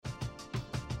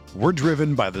We're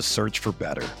driven by the search for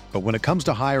better. But when it comes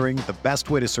to hiring, the best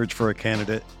way to search for a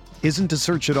candidate isn't to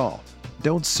search at all.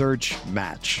 Don't search,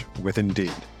 match with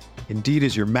Indeed. Indeed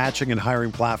is your matching and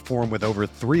hiring platform with over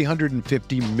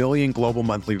 350 million global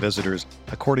monthly visitors,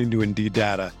 according to Indeed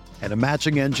data, and a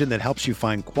matching engine that helps you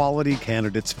find quality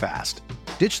candidates fast.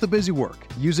 Ditch the busy work.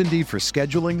 Use Indeed for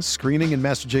scheduling, screening, and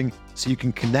messaging so you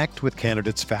can connect with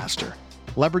candidates faster.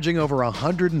 Leveraging over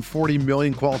 140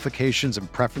 million qualifications and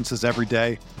preferences every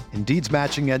day, Indeed's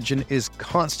matching engine is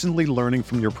constantly learning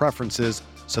from your preferences,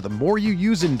 so the more you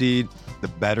use Indeed, the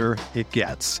better it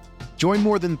gets. Join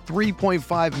more than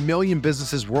 3.5 million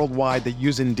businesses worldwide that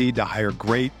use Indeed to hire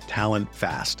great talent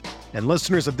fast. And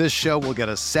listeners of this show will get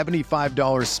a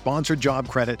 $75 sponsored job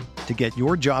credit to get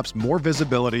your jobs more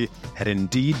visibility at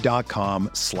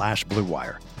Indeed.com/Blue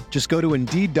Wire. Just go to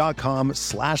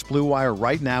Indeed.com/Blue Wire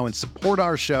right now and support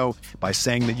our show by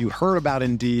saying that you heard about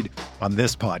Indeed on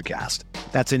this podcast.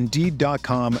 That's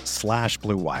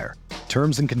Indeed.com/Blue Wire.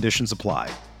 Terms and conditions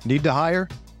apply. Need to hire?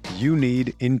 You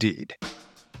need Indeed.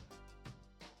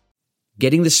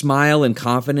 Getting the smile and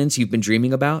confidence you've been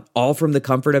dreaming about, all from the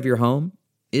comfort of your home,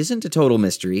 isn't a total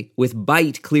mystery with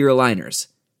Byte clear aligners.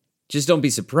 Just don't be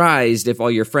surprised if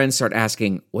all your friends start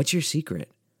asking, "What's your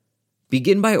secret?"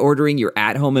 Begin by ordering your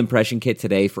at-home impression kit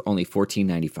today for only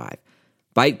 $14.95.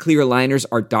 Byte clear aligners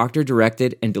are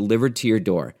doctor-directed and delivered to your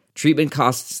door. Treatment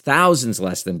costs thousands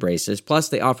less than braces, plus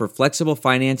they offer flexible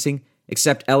financing,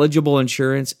 accept eligible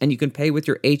insurance, and you can pay with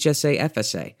your HSA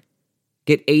FSA.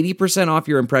 Get 80% off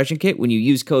your impression kit when you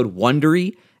use code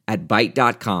WONDERY at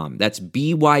Byte.com. That's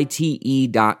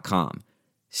BYTE.com.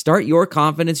 Start your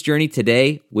confidence journey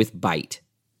today with Byte.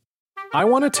 I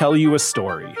want to tell you a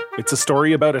story. It's a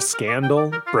story about a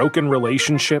scandal, broken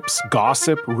relationships,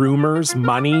 gossip, rumors,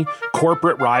 money,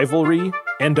 corporate rivalry,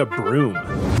 and a broom.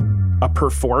 A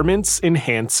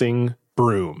performance-enhancing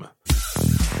broom.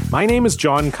 My name is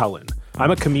John Cullen. I'm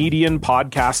a comedian,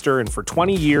 podcaster, and for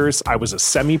 20 years, I was a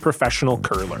semi-professional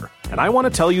curler. And I want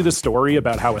to tell you the story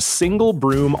about how a single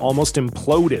broom almost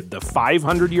imploded the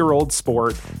 500-year-old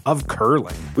sport of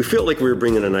curling. We felt like we were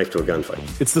bringing a knife to a gunfight.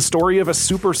 It's the story of a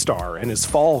superstar and his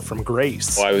fall from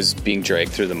grace. Well, I was being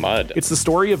dragged through the mud. It's the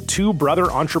story of two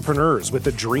brother entrepreneurs with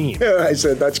a dream. I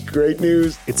said, that's great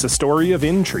news. It's a story of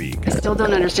intrigue. I still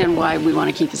don't understand why we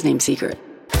want to keep his name secret.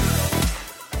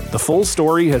 The full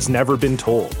story has never been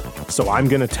told, so I'm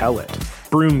going to tell it.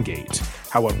 Broomgate,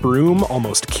 how a broom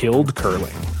almost killed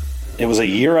curling. It was a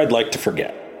year I'd like to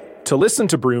forget. To listen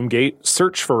to Broomgate,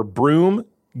 search for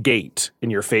Broomgate in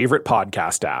your favorite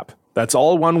podcast app. That's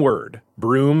all one word,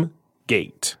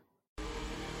 Broomgate.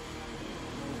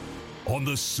 On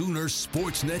the Sooner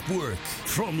Sports Network,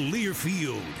 from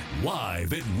Learfield,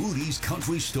 live at Rudy's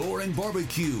Country Store and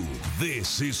Barbecue.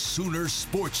 This is Sooner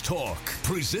Sports Talk,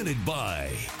 presented by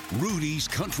Rudy's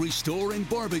Country Store and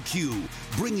Barbecue,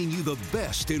 bringing you the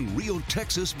best in real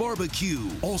Texas barbecue.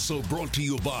 Also brought to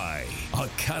you by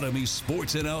Academy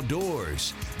Sports and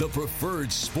Outdoors, the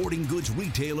preferred sporting goods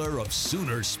retailer of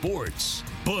Sooner Sports.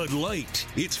 Bud Light,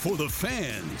 it's for the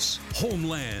fans.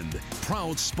 Homeland,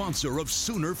 proud sponsor of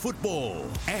Sooner football.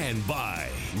 And by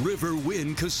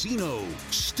Riverwind Casino,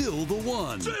 still the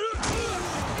one.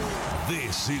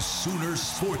 This is Sooner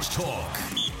Sports Talk.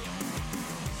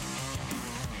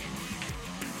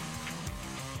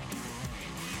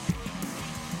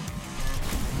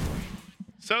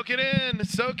 Soak it in,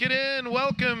 soak it in.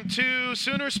 Welcome to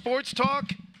Sooner Sports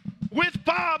Talk with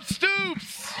Bob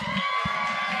Stoops.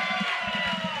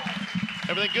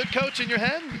 Everything good, Coach, in your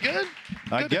head? You good?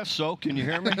 I guess so. Can you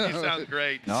hear me? You sound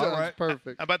great. All right.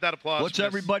 Perfect. How about that applause? What's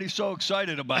everybody so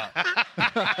excited about?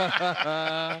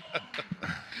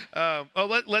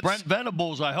 Let's Brent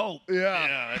Venables, I hope.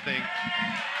 Yeah, I think.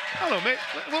 I don't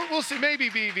know. We'll see. Maybe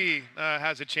BV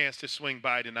has a chance to swing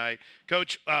by tonight.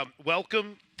 Coach,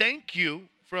 welcome. Thank you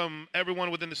from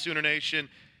everyone within the Sooner Nation.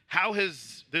 How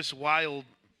has this wild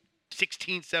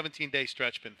 16, 17-day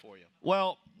stretch been for you?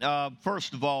 Well,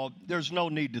 first of all, there's no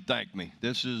need to thank me.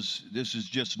 This is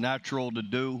just natural to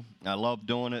do. I love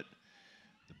doing it.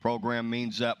 The program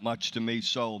means that much to me,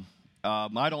 so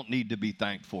I don't need to be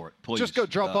thanked for it. Please. Just go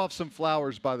drop off some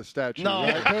flowers by the statue. No.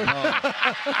 Right?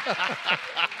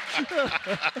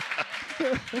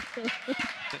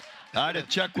 I'd have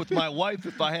checked with my wife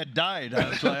if I had died.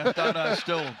 So I thought I was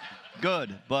still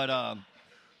good. But,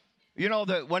 you know,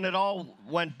 that when it all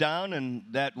went down and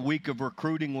that week of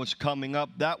recruiting was coming up,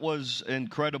 that was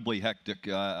incredibly hectic.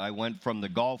 I went from the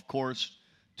golf course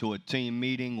to a team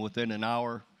meeting within an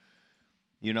hour,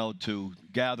 you know, to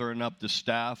gathering up the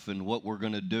staff and what we're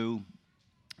going to do.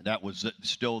 That was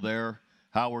still there,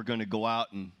 how we're going to go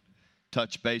out and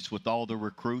touch base with all the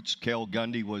recruits. Cale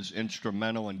Gundy was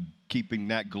instrumental in keeping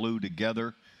that glue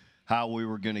together, how we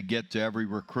were going to get to every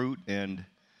recruit, and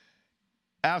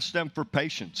ask them for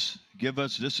patience.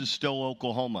 This is still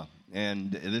Oklahoma,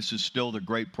 and this is still the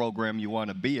great program you want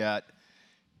to be at.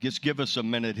 Just give us a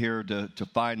minute here to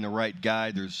find the right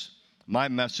guy. My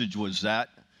message was that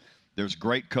there's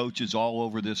great coaches all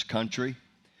over this country.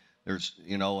 There's,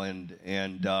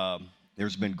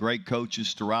 there's been great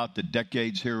coaches throughout the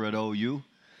decades here at OU,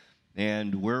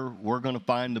 and we're going to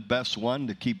find the best one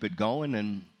to keep it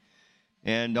going.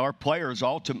 And our players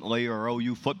ultimately are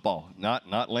OU football,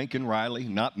 not Lincoln Riley,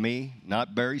 not me,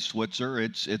 not Barry Switzer.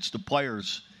 It's the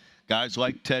players, guys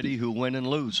like Teddy who win and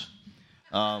lose.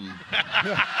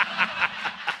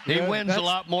 He wins a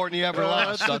lot more than he ever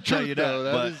lost, I'll tell you that.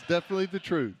 That is definitely the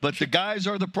truth. But the guys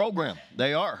are the program.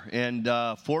 They are. And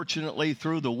fortunately,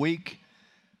 through the week,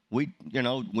 we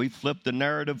flipped the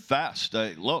narrative fast.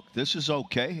 Look, this is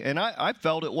okay. And I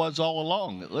felt it was all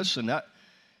along. Listen,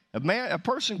 a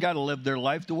person got to live their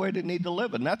life the way they need to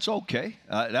live, and that's okay.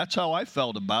 That's how I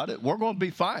felt about it. We're going to be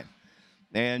fine.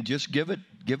 And just give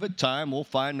it time. We'll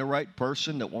find the right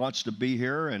person that wants to be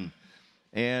here.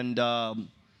 And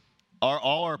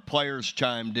all our players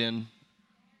chimed in,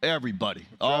 everybody,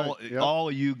 all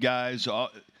of you guys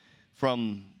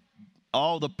from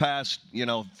all the past,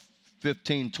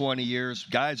 15, 20 years,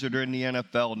 guys that are in the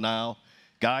NFL now,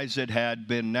 guys that had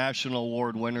been national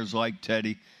award winners like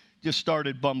Teddy, just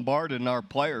started bombarding our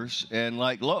players and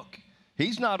look,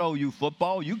 he's not OU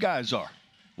football. You guys are.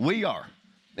 We are.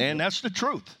 And that's the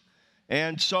truth.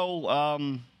 And so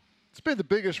it's been the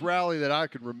biggest rally that I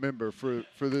can remember for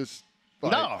this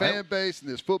fan base and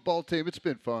this football team. It's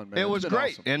been fun, man. It was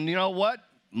great. Awesome. And you know what?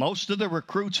 Most of the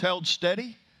recruits held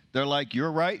steady. They're like,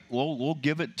 you're right. We'll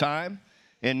give it time.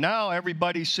 And now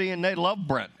everybody's seeing they love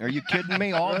Brent. Are you kidding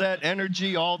me? All that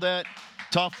energy, all that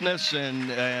toughness, and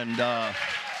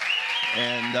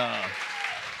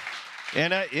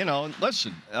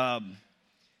listen,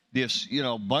 this,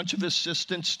 bunch of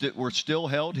assistants that were still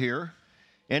held here.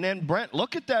 And then Brent,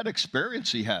 look at that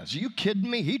experience he has. Are you kidding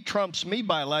me? He trumps me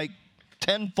by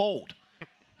tenfold.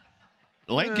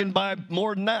 Lincoln by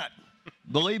more than that.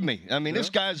 Believe me. I mean,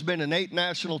 this guy's been in 8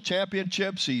 national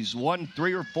championships. He's won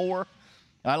 3 or 4.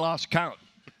 I lost count.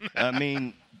 I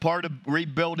mean, part of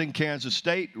rebuilding Kansas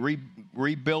State,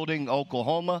 rebuilding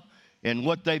Oklahoma, and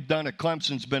what they've done at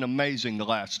Clemson's been amazing the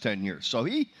last 10 years. So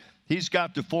he's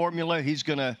got the formula.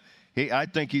 I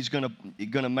think he's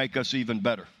gonna make us even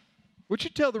better. What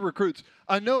you tell the recruits?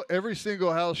 I know every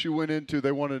single house you went into,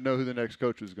 they wanted to know who the next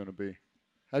coach was going to be.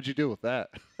 How'd you deal with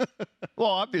that? Well,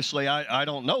 obviously, I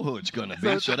don't know who it's going to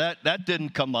be, so that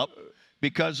didn't come up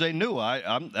because they knew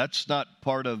that's not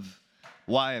part of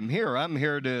why I'm here. I'm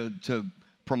here to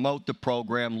promote the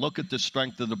program, look at the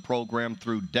strength of the program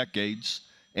through decades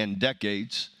and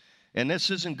decades, and this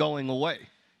isn't going away.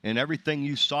 And everything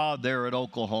you saw there at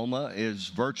Oklahoma is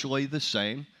virtually the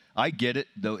same. I get it.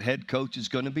 The head coach is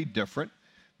going to be different.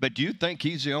 But do you think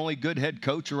he's the only good head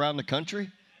coach around the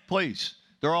country? Please.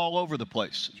 They're all over the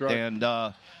place. That's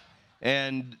right.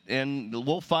 And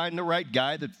we'll find the right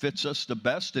guy that fits us the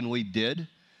best, and we did.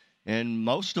 And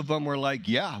most of them were like,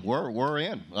 yeah, we're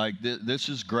in. This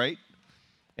is great.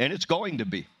 And it's going to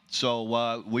be. So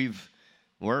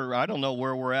I don't know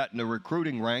where we're at in the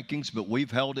recruiting rankings, but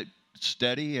we've held it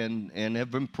steady and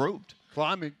have improved.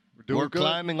 Climbing. We're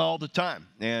climbing all the time,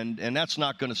 and that's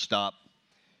not going to stop.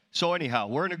 So anyhow,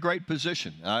 we're in a great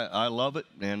position. I love it,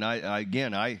 and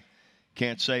I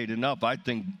can't say it enough. I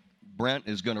think Brent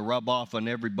is going to rub off on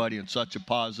everybody in such a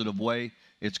positive way.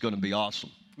 It's going to be awesome.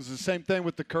 Is it the same thing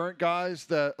with the current guys,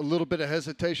 that a little bit of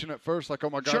hesitation at first, like, oh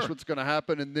my gosh, what's going to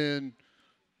happen, and then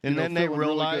they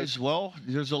realize, well,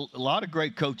 there's a lot of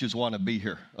great coaches want to be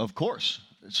here, of course.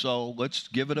 So let's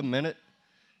give it a minute.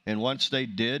 And once they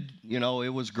did,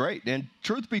 it was great. And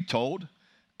truth be told, a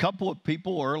couple of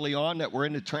people early on that were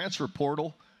in the transfer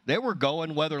portal, they were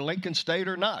going whether Lincoln stayed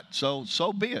or not. So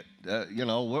be it.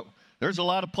 There's a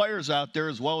lot of players out there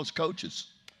as well as coaches.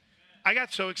 I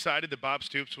got so excited that Bob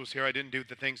Stoops was here. I didn't do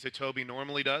the things that Toby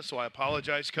normally does, so I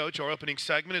apologize, Coach. Our opening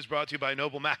segment is brought to you by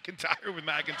Noble McIntyre with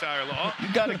McIntyre Law.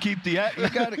 You got to keep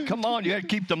come on, you got to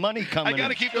keep the money coming in. I got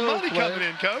to keep the money coming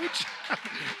in, Coach.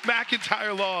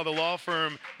 McIntyre Law, the law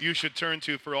firm you should turn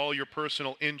to for all your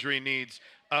personal injury needs.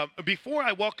 Before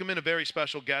I welcome in a very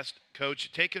special guest,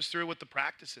 Coach, take us through what the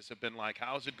practices have been like.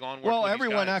 How's it gone? Well,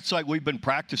 everyone acts like we've been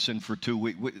practicing for 2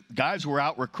 weeks. Guys were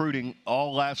out recruiting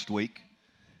all last week.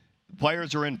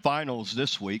 Players are in finals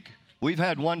this week. We've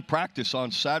had one practice on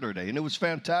Saturday, and it was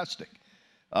fantastic.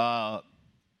 But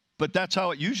that's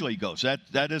how it usually goes.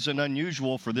 That isn't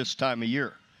unusual for this time of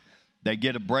year. They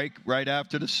get a break right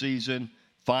after the season.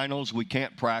 Finals, we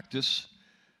can't practice.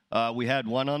 We had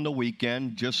one on the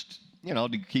weekend just, to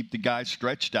keep the guys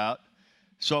stretched out.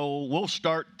 So we'll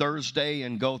start Thursday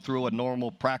and go through a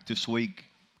normal practice week,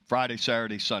 Friday,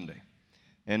 Saturday, Sunday.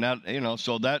 And that,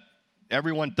 so that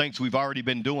everyone thinks we've already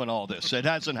been doing all this. It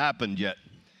hasn't happened yet.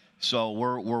 So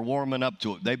we're warming up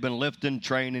to it. They've been lifting,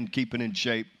 training, keeping in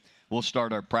shape. We'll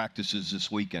start our practices this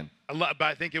weekend. But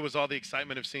I think it was all the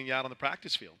excitement of seeing you out on the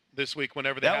practice field this week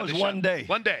whenever they had the show. One day.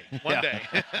 One day.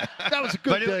 That was a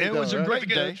good day. It was a great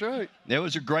day. That's right. It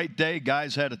was a great day.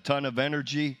 Guys had a ton of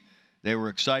energy. They were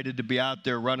excited to be out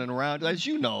there running around. As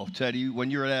you know, Teddy,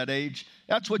 when you're that age,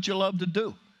 that's what you love to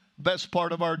do. Best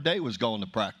part of our day was going to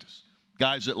practice.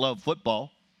 Guys that love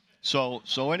football. So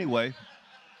anyway,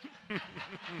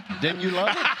 didn't you love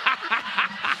it?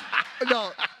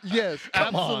 No, yes,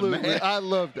 absolutely. On, man. I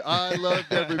loved it. I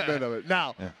loved every bit of it.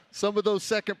 Now, some of those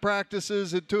second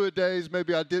practices and two-a-days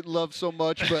maybe I didn't love so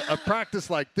much, but a practice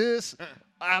like this,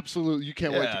 absolutely, you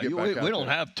can't wait to get back out We don't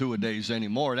have two-a-days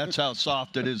anymore. That's how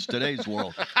soft it is today's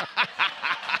world. All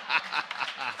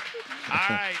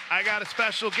right, I got a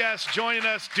special guest joining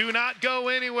us. Do not go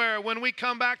anywhere. When we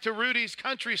come back to Rudy's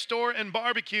Country Store and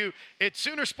Barbecue, it's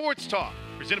Sooner Sports Talk,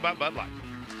 presented by Bud Light.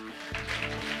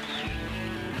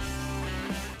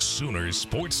 Sooner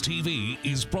Sports TV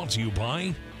is brought to you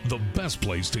by the best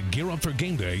place to gear up for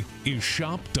game day is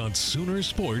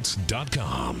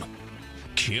shop.soonersports.com.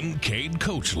 Kincaid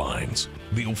Coach Lines,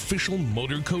 the official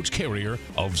motor coach carrier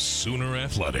of Sooner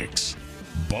Athletics.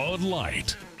 Bud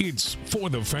Light, it's for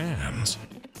the fans.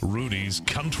 Rudy's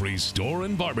Country Store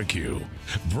and Barbecue,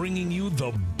 bringing you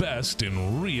the best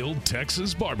in real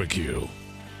Texas barbecue.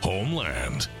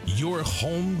 Homeland, your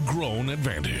homegrown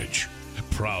advantage.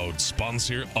 Proud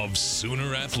sponsor of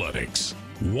Sooner Athletics.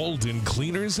 Walden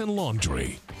Cleaners and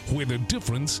Laundry, where the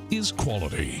difference is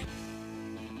quality.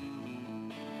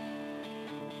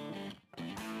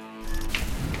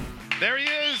 There he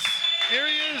is. Here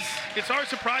he is. It's our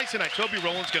surprise tonight. Toby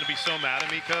Rowland's going to be so mad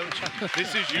at me, Coach.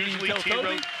 This is usually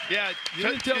T-Rose. Yeah, you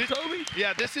didn't tell Toby?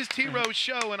 Yeah, this is T-Rose's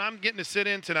show, and I'm getting to sit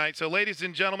in tonight. So, ladies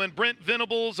and gentlemen, Brent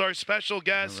Venables, our special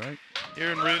guest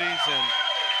here in Rudy's, and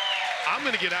I'm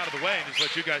going to get out of the way and just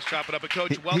let you guys chop it up. But,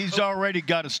 Coach, welcome. He's already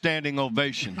got a standing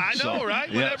ovation. I know, right?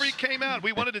 Yes. Whenever he came out,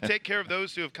 we wanted to take care of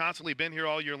those who have constantly been here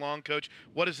all year long. Coach,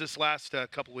 what has this last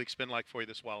couple weeks been like for you,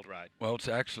 this wild ride? Well, it's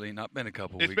actually not been a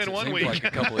couple weeks. It's been 1 week. It seems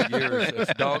like a couple of years.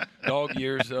 It's dog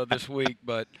years this week.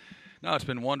 But, no, it's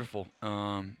been wonderful.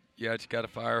 You got a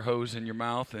fire hose in your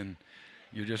mouth, and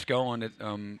you're just going.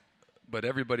 But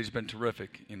everybody's been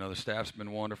terrific. The staff's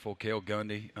been wonderful. Cale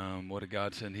Gundy, what a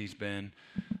godsend he's been.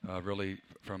 Really,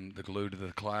 from the glue to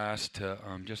the class to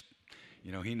just,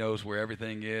 he knows where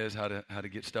everything is, how to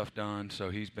get stuff done. So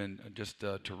he's been just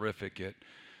terrific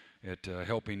at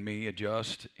helping me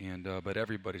adjust. And but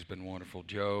everybody's been wonderful.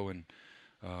 Joe and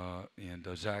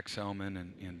Zach Selman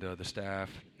and the staff,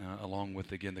 along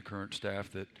with again the current staff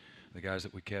the guys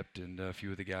that we kept and a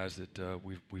few of the guys that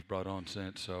we've brought on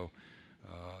since. So.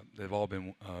 They've all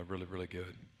been really, really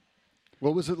good.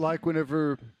 What was it like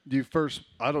whenever you first,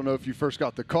 I don't know if you first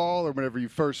got the call or whenever you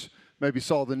first maybe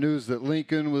saw the news that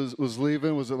Lincoln was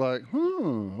leaving? Was it like,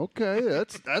 okay,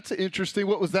 that's interesting.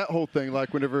 What was that whole thing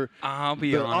like whenever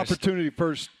the opportunity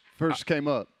first came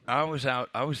up? I was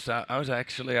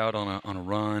actually out on a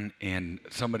run, and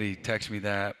somebody texted me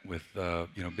that with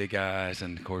big eyes,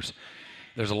 and of course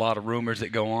there's a lot of rumors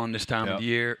that go on this time of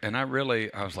year, and I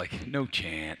was like, no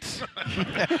chance.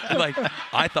 Like,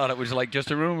 I thought it was like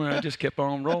just a rumor. I just kept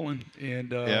on rolling.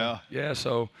 And,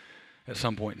 so at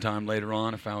some point in time later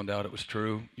on, I found out it was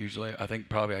true. Usually, I think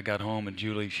probably I got home, and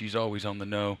Julie, she's always on the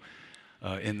know,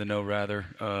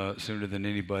 sooner than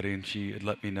anybody, and she had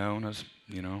let me know, and I was,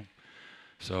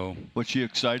 So, was she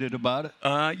excited about it?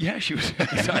 Yeah, she was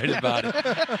excited about it.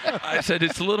 I said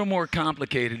it's a little more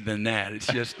complicated than that. It's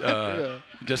just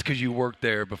just because you worked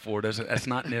there before that's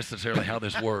not necessarily how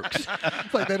this works.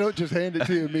 It's like they don't just hand it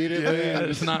to you immediately. Yeah,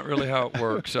 it's not really how it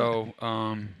works. So,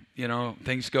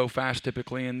 things go fast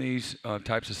typically in these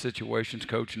types of situations.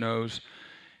 Coach knows,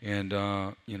 and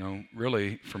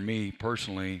really for me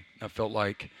personally, I felt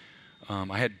like.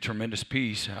 I had tremendous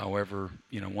peace. However,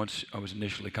 once I was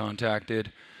initially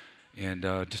contacted, and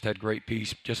just had great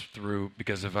peace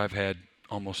because I've had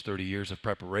almost 30 years of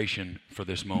preparation for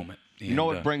this moment. And,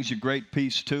 it brings you great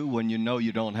peace too when you know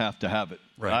you don't have to have it.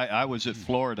 Right. I was at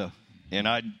Florida, and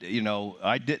I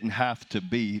didn't have to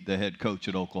be the head coach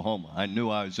at Oklahoma. I knew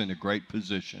I was in a great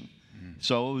position,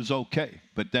 so it was okay.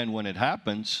 But then when it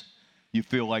happens, you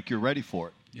feel like you're ready for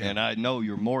it, and I know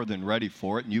you're more than ready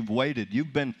for it. And you've waited.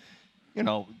 You've been.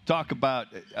 talk about,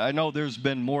 I know there's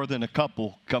been more than a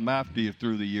couple come after you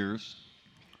through the years.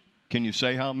 Can you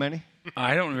say how many?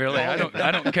 I don't really. I don't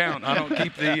count. I don't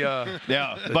keep the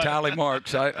tally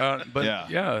marks. But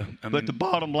the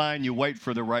bottom line, you wait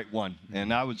for the right one.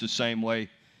 And I was the same way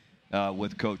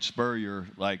with Coach Spurrier.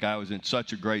 Like, I was in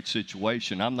such a great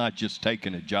situation. I'm not just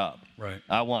taking a job. Right.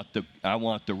 I want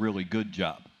the really good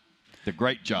job, the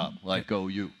great job, like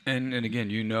OU. And again,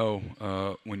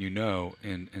 when you know,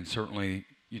 and certainly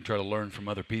you try to learn from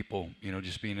other people.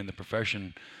 Just being in the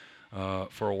profession.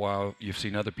 For a while, you've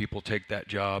seen other people take that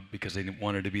job because they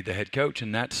wanted to be the head coach,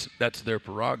 and that's their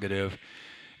prerogative.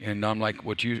 And I'm like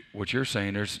what you're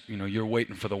saying. There's you're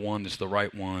waiting for the one that's the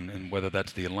right one, and whether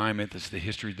that's the alignment, that's the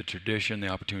history, the tradition, the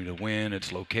opportunity to win,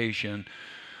 its location,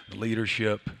 the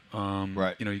leadership.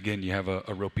 Right. Again, you have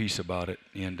a real piece about it,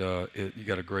 and you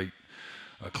got a great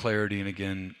clarity, and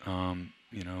again,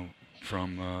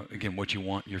 from again what you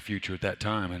want your future at that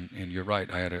time. And you're right.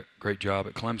 I had a great job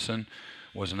at Clemson.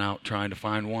 Wasn't out trying to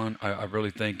find one. I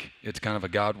really think it's kind of a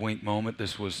God wink moment.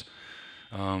 This was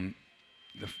the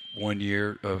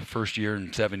first year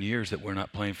in 7 years that we're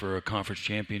not playing for a conference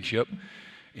championship,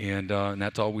 and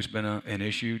that's always been an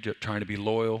issue. Trying to be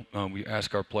loyal. We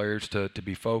ask our players to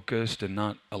be focused and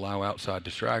not allow outside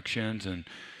distractions. And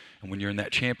when you're in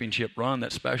that championship run,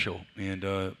 that's special. And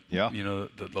the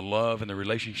love and the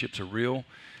relationships are real.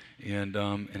 And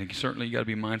certainly you got to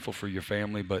be mindful for your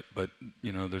family, but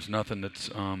there's nothing that's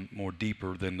more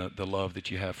deeper than the love that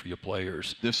you have for your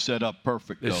players. This set up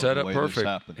perfect. It's set up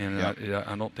perfect, and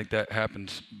I don't think that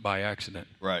happens by accident.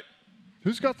 Right.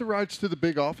 Who's got the rights to the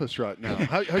big office right now?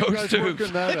 How you guys Stoops.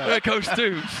 working that out? Coach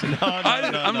Stoops.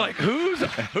 I'm like,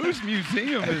 whose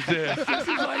museum is this? This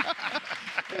is like,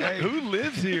 who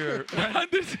lives here?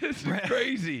 This is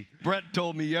crazy. Brent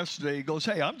told me yesterday, he goes,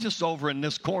 hey, I'm just over in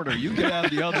this corner. You get out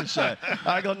the other side.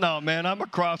 I go, no, man, I'm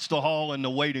across the hall in the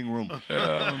waiting room. Oh,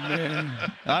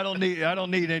 man. I don't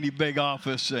need any big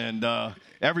office. And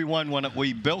everyone, when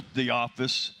we built the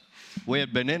office, we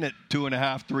had been in it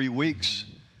 2.5, 3 weeks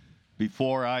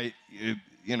before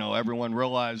everyone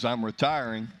realized I'm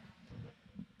retiring.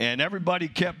 And everybody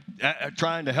kept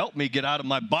trying to help me get out of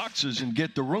my boxes and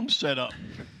get the room set up.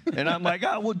 And I'm like,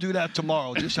 we'll do that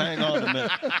tomorrow. Just hang on a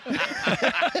minute.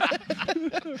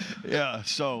 Yeah,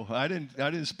 so I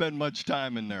didn't spend much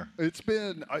time in there. It's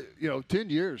been 10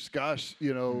 years, gosh,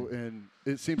 and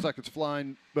it seems like it's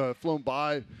flown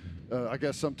by. I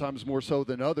guess sometimes more so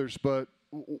than others. But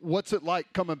what's it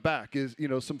like coming back? Is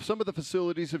some of the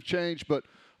facilities have changed, but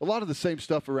a lot of the same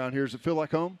stuff around here. Does it feel like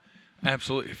home?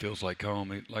 Absolutely, it feels like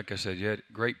home. Like I said, you had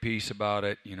a great piece about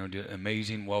it.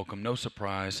 Amazing welcome, no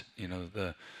surprise.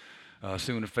 The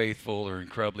Sooner faithful are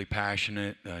incredibly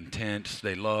passionate, intense.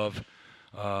 They love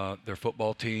their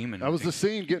football team. And that was the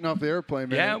scene getting off the airplane,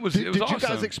 man. Yeah, it was Did awesome. you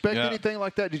guys expect anything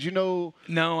like that? Did you know?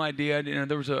 No idea.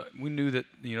 We knew that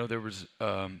there was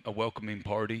a welcoming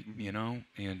party, and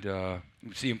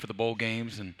we'd see them for the bowl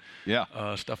games and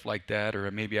stuff like that,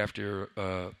 or maybe after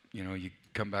you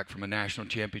come back from a national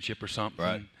championship or something.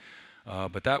 Right.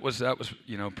 But that was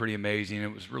pretty amazing.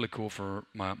 It was really cool for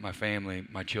my family,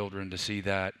 my children, to see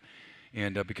that,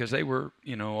 and because they were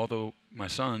although my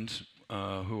sons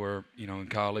who are in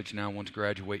college now, one's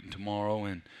graduating tomorrow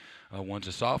and one's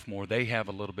a sophomore, they have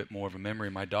a little bit more of a memory.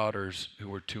 My daughters, who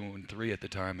were 2 and 3 at the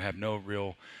time, have no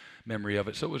real memory of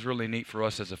it. So it was really neat for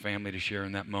us as a family to share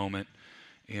in that moment.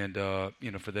 And,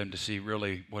 for them to see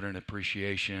really what an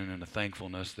appreciation and a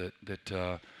thankfulness that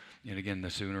again, the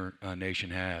Sooner Nation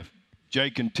have.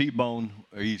 Jake and T-Bone,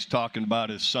 he's talking about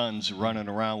his sons running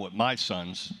around with my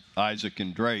sons, Isaac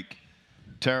and Drake,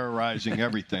 terrorizing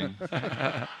everything.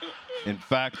 In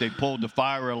fact, they pulled the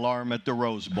fire alarm at the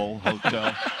Rose Bowl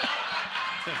Hotel.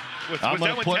 Was that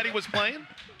when Teddy was playing?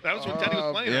 That was when Teddy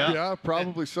was playing. Yeah,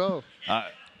 probably so.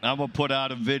 I'm going to put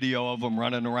out a video of them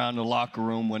running around the locker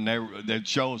room when that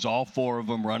shows all 4 of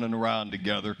them running around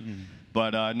together.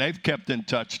 But they've kept in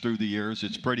touch through the years.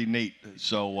 It's pretty neat.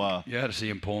 So to see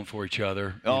them pulling for each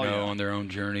other, on their own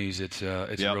journeys. It's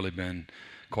really been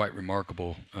quite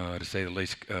remarkable, to say the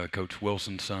least. Coach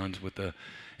Wilson's sons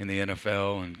in the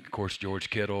NFL, and of course George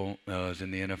Kittle is in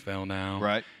the NFL now.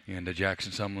 Right. And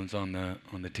Jackson Sumlin's on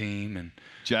the team, and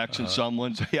Jackson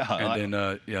Sumlin's, And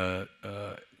then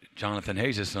Jonathan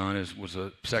Hayes' son was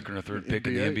a second or third pick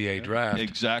in the NBA draft.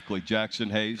 Exactly, Jackson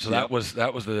Hayes. So that was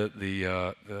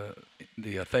the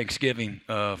Thanksgiving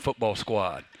football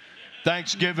squad.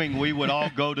 Thanksgiving, we would all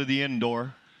go to the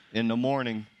indoor in the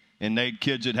morning, and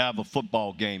kids would have a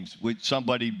football games.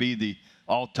 Somebody be the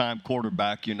all-time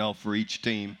quarterback, for each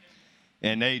team.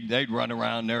 and they'd run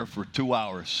around there for 2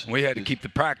 hours. We had to keep the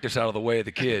practice out of the way of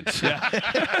the kids.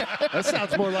 That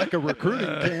sounds more like a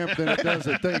recruiting camp than it does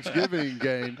a Thanksgiving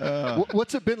game.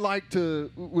 What's it been like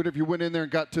whenever you went in there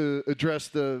and got to address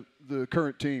the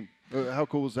current team? How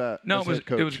cool was that? No,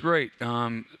 it was great.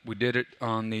 We did it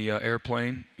on the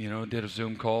airplane. Did a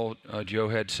Zoom call Joe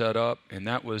had set up, and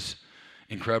that was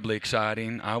incredibly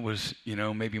exciting. I was,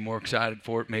 maybe more excited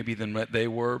for it maybe than what they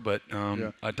were, but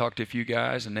I talked to a few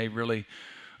guys, and they really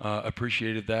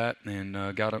appreciated that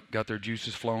and got their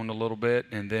juices flowing a little bit.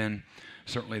 And then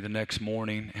certainly the next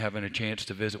morning, having a chance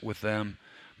to visit with them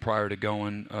prior to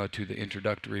going to the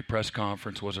introductory press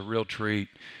conference was a real treat.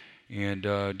 And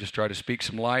just try to speak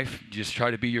some life. Just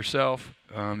try to be yourself.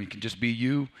 You can just be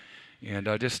you. And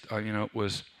it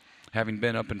was having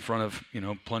been up in front of,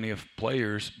 plenty of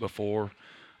players before,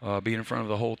 being in front of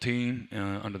the whole team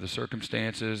under the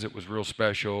circumstances, it was real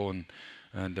special.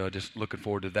 And just looking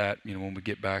forward to that, when we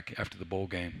get back after the bowl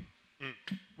game.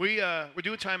 We're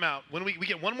doing timeout. When we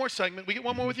get one more segment, we get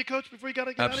one more with you, Coach, before you got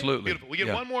to get Absolutely. Out of here? Beautiful. We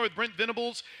get one more with Brent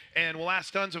Venables, and we'll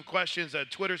ask tons of questions.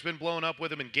 Twitter's been blowing up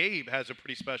with him, and Gabe has a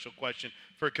pretty special question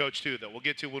for Coach, too, that we'll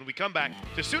get to when we come back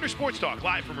to Sooner Sports Talk,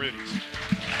 live from Rudy's.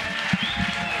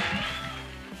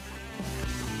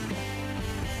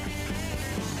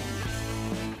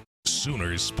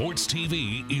 Sooner Sports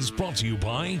TV is brought to you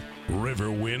by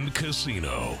Riverwind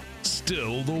Casino.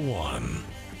 Still the one.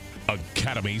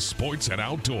 Academy Sports and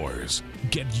Outdoors.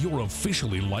 Get your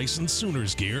officially licensed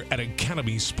Sooners gear at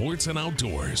Academy Sports and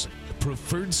Outdoors,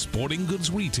 preferred sporting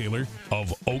goods retailer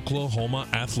of Oklahoma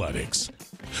Athletics.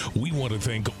 We want to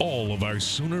thank all of our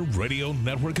Sooner Radio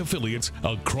Network affiliates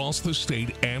across the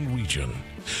state and region.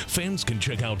 Fans can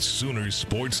check out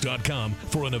Soonersports.com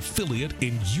for an affiliate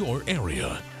in your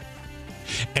area.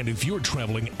 And if you're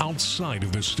traveling outside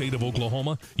of the state of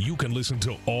Oklahoma, you can listen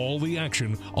to all the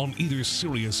action on either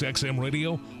Sirius XM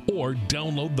Radio or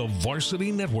download the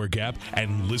Varsity Network app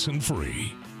and listen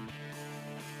free.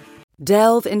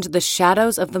 Delve into the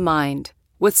shadows of the mind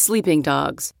with Sleeping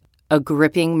Dogs, a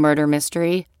gripping murder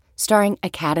mystery starring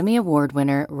Academy Award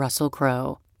winner Russell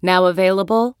Crowe. Now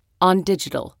available on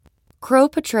digital. Crowe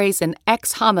portrays an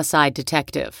ex-homicide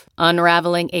detective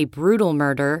unraveling a brutal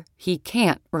murder he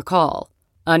can't recall.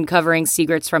 Uncovering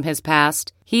secrets from his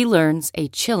past, he learns a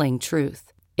chilling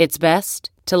truth. It's best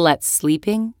to let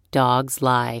sleeping dogs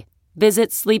lie.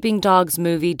 Visit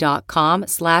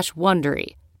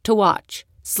sleepingdogsmovie.com/Wondery to watch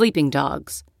Sleeping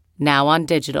Dogs, now on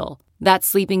digital.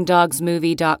 That's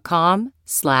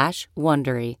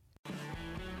sleepingdogsmovie.com/Wondery.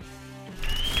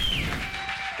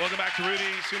 Welcome back to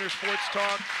Rudy's Sooner Sports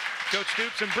Talk. Coach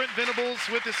Stoops and Brent Venables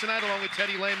with us tonight, along with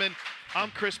Teddy Lehman. I'm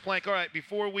Chris Plank. All right,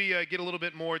 before we get a little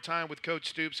bit more time with Coach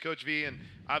Stoops, Coach V, and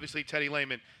obviously Teddy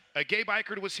Lehman, Gabe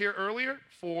Eichert was here earlier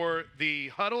for the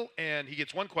huddle, and he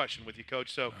gets one question with you,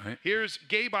 Coach. So here's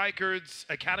Gabe Eichert's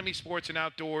Academy Sports and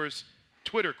Outdoors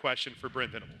Twitter question for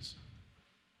Brent Venables.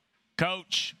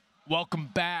 Coach, welcome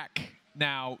back.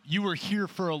 Now, you were here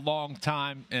for a long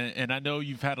time, and I know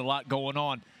you've had a lot going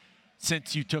on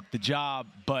since you took the job,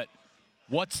 but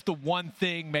what's the one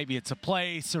thing, maybe it's a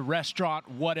place, a restaurant,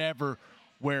 whatever,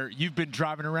 where you've been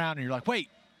driving around and you're like, wait,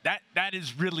 that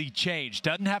has really changed.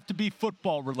 Doesn't have to be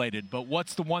football related, but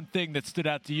what's the one thing that stood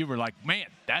out to you? We're like, man,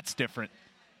 that's different.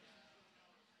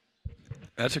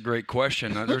 That's a great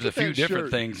question. There's a few different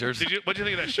things. What'd you think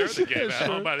of that shirt that Gabe had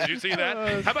on? Did you see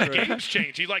that? How about Gabe's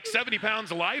change? He's like 70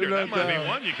 pounds lighter. That might be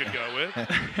one you could go with.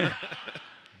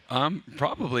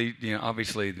 Probably,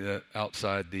 obviously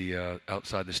outside the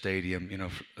stadium,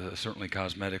 certainly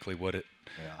cosmetically what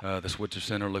the Switzer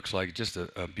Center looks like, just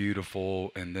a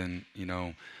beautiful, and then,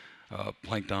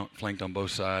 flanked on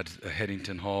both sides,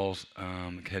 Headington Halls,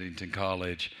 Headington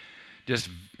College, it's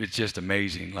just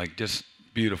amazing, just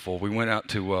beautiful. We went out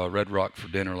to Red Rock for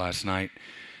dinner last night,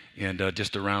 and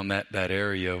just around that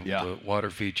area, the water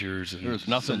features. And there's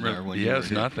nothing there when you were there's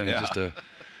here. nothing, just a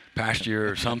pasture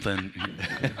or something,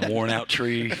 worn out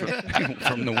tree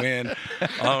from the wind.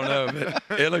 I don't know, but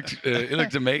it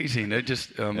looks amazing. It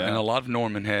just and a lot of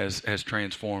Norman has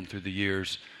transformed through the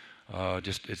years.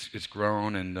 It's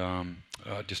grown and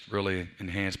just really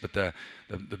enhanced. But the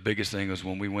biggest thing was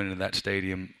when we went into that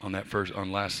stadium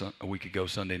a week ago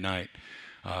Sunday night.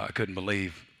 I couldn't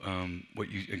believe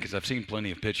because I've seen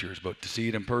plenty of pictures, but to see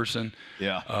it in person,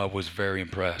 was very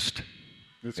impressed.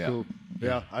 It's cool.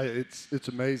 Yeah, it's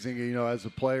amazing. As a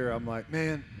player, I'm like,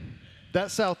 man, That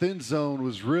south end zone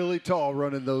was really tall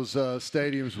running those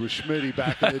stadiums with Schmitty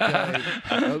back in the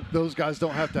day. Those guys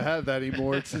don't have to have that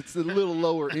anymore. It's a little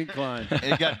lower incline.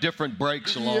 It got different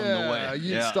breaks along the way. Yeah,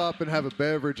 you'd stop and have a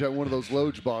beverage at one of those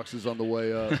Loge boxes on the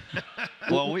way up.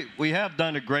 Well, we have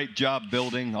done a great job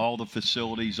building all the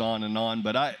facilities on and on,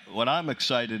 but what I'm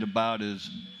excited about is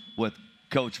with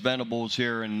Coach Venables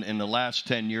here in the last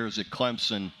 10 years at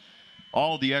Clemson,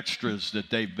 all the extras that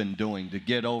they've been doing to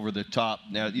get over the top.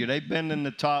 Now, they've been in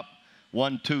the top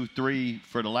 1, 2, 3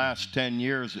 for the last 10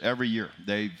 years every year.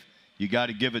 You got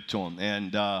to give it to them.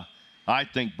 And I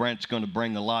think Brent's going to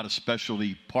bring a lot of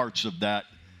specialty parts of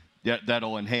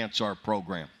that'll enhance our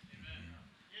program.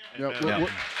 Yeah.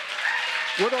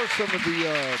 What are some of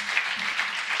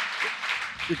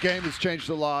the game has changed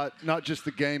a lot, not just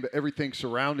the game, but everything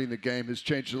surrounding the game has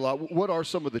changed a lot. What are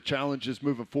some of the challenges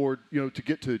moving forward, to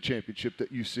get to the championship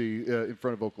that you see in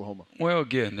front of Oklahoma? Well,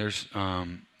 again, there's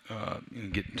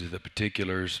getting to the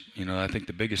particulars. I think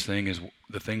the biggest thing is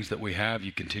the things that we have.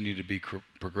 You continue to be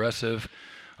progressive,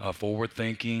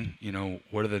 forward-thinking.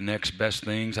 What are the next best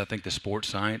things? I think the sports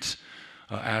science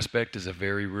aspect is a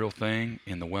very real thing,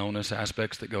 and the wellness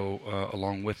aspects that go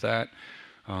along with that.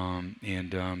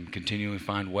 And continually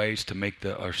find ways to make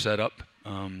our setup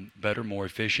better, more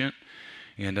efficient,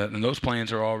 and those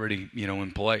plans are already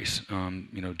in place.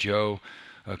 Joe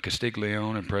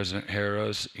Castiglione and President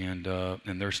Harris and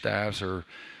their staffs are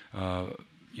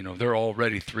they're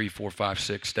already 3, 4, 5,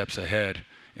 6 steps ahead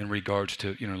in regards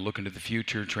to looking to the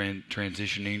future,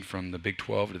 transitioning from the Big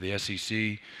 12 to the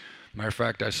SEC. Matter of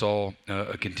fact, I saw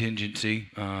a contingency,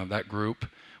 that group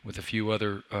with a few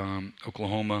other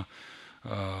Oklahoma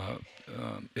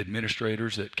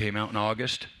administrators that came out in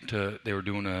August. They were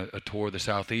doing a tour of the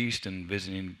Southeast and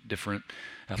visiting different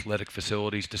athletic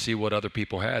facilities to see what other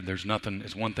people had.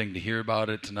 It's one thing to hear about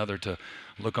it, it's another to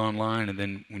look online, and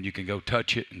then when you can go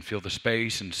touch it and feel the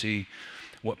space and see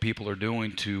what people are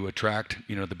doing to attract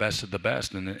the best of the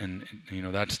best, and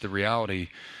that's the reality.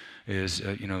 Is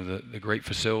the great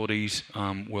facilities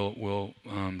will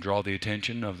draw the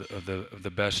attention of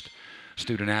the best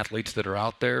student athletes that are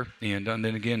out there, and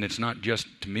then again, it's not just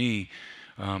to me.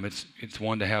 It's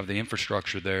one to have the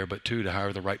infrastructure there, but two to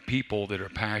hire the right people that are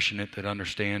passionate, that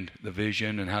understand the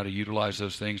vision and how to utilize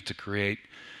those things to create,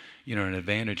 an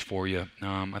advantage for you.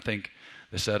 I think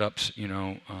the setups,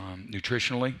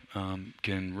 nutritionally,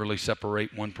 can really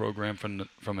separate one program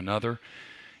from another.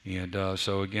 And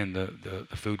so again, the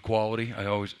food quality. I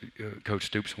always, Coach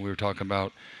Stoops, when we were talking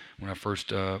about when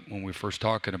we were first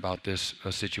talking about this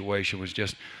situation, was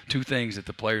just two things that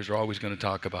the players are always going to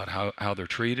talk about: how they're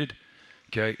treated,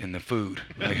 okay, and the food.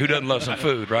 Like, who doesn't love some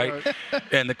food, right?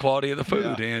 And the quality of the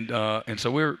food. Yeah. And so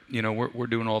we're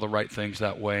doing all the right things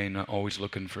that way, and always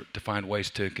looking to find ways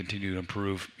to continue to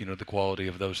improve the quality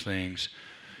of those things.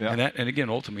 Yeah. And again,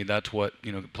 ultimately, that's what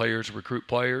players recruit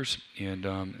players,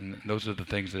 and those are the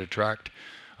things that attract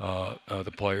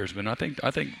the players. But I think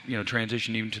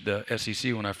transition even to the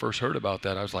SEC. When I first heard about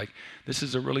that, I was like, this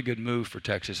is a really good move for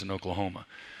Texas and Oklahoma.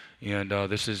 And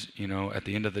this is at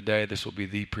the end of the day, this will be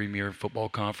the premier football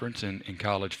conference in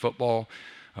college football.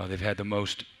 They've had the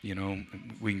most. We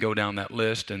can go down that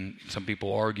list, and some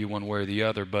people argue one way or the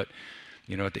other, but.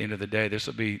 At the end of the day, this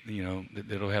will be,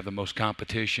 it'll have the most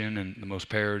competition and the most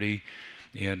parity,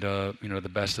 and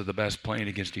the best of the best playing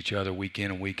against each other week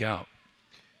in and week out.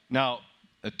 Now,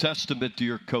 a testament to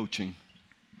your coaching,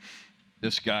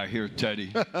 this guy here,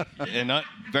 Teddy, and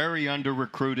very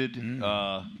under-recruited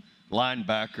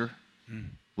linebacker.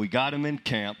 We got him in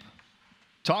camp.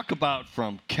 Talk about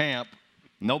from camp,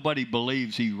 nobody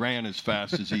believes he ran as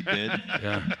fast as he did.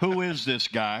 Yeah. Who is this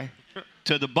guy?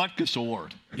 To the Butkus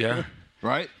Award. Yeah.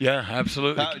 Right? Yeah,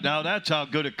 absolutely. Now that's how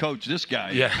good a coach this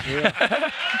guy is.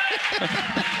 Yeah.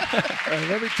 And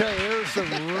let me tell you, there were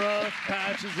some rough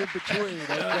patches in between.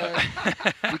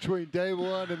 Okay? Between day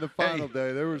one and the final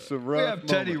day, there were some rough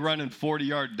moments. We have Teddy running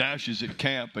 40-yard dashes at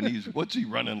camp, and what's he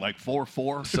running, like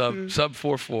 4.4? Sub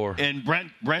 4.4. And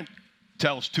Brent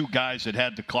tells two guys that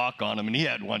had the clock on him, and he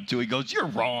had one too. He goes, "You're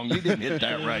wrong. You didn't hit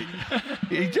that right."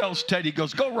 He tells Teddy, he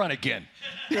goes, "Go run again."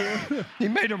 He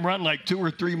made him run like 2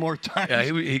 or 3 more times. Yeah,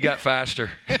 he got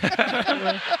faster.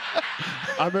 I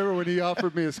remember when he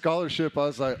offered me a scholarship, I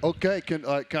was like, "Okay, can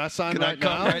I sign right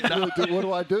now? What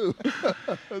do I do?"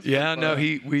 Yeah, no,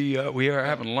 we are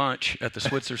having lunch at the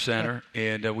Switzer Center,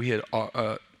 and we had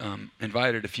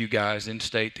invited a few guys in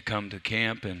state to come to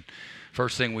camp. And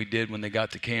first thing we did when they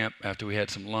got to camp, after we had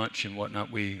some lunch and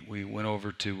whatnot, we went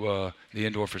over to the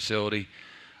indoor facility,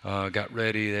 got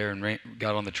ready there, and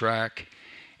got on the track.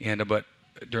 And but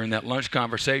during that lunch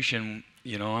conversation,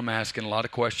 I'm asking a lot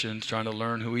of questions, trying to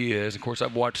learn who he is. Of course,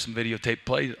 I've watched some videotape,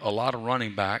 played a lot of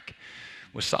running back,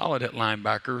 was solid at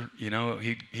linebacker.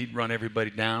 He'd run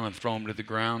everybody down and throw them to the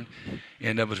ground,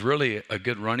 and was really a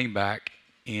good running back.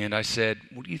 And I said,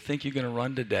 what do you think you're going to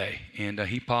run today? And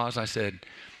he paused. I said,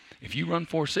 if you run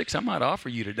 4.6, I might offer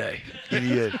you today.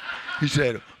 And he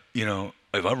said,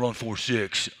 if I run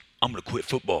 4.6, I'm going to quit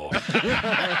football.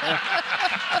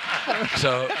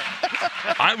 So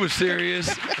I was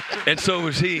serious, and so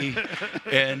was he.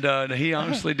 And he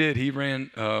honestly did. He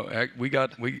ran.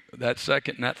 That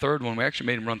second and that third one. We actually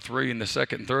made him run 3. In the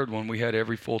second and third one, we had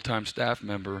every full-time staff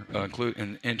member, including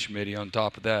an inch committee on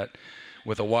top of that,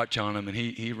 with a watch on him. And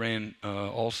he ran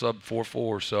all sub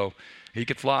 4.4. So he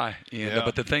could fly.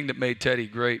 But the thing that made Teddy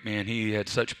great, man, he had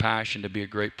such passion to be a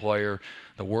great player.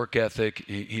 The work ethic,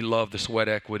 he loved the sweat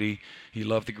equity, he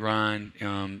loved the grind,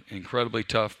 incredibly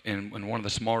tough, and one of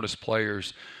the smartest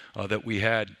players that we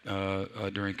had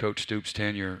during Coach Stoops'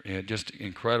 tenure. Just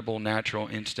incredible natural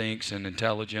instincts and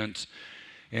intelligence.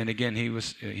 And again,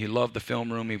 he loved the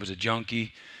film room. He was a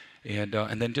junkie, and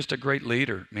then just a great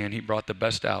leader. Man, he brought the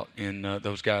best out in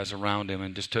those guys around him,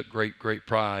 and just took great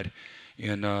pride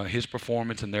in his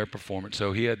performance and their performance.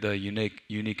 So he had the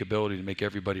unique ability to make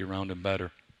everybody around him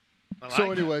better.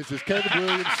 So, anyways, is Caleb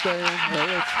Williams staying?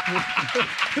 Let's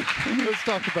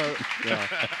talk about. Yeah.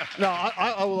 No,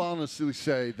 I will honestly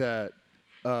say that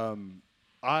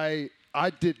I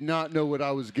did not know what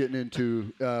I was getting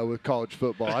into with college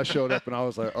football. I showed up and I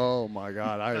was like, oh my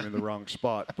God, I am in the wrong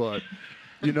spot. But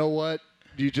you know what?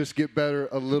 You just get better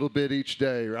a little bit each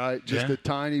day, right? Just a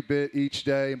tiny bit each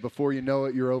day, and before you know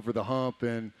it, you're over the hump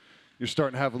and you're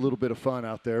starting to have a little bit of fun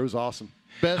out there. It was awesome.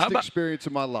 Best experience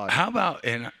of my life. How about,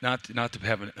 and not to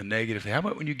have a negative thing, how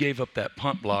about when you gave up that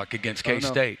punt block against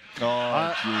K-State?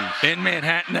 In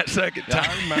Manhattan that second time.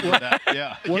 I remember that,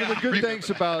 yeah. One of the good things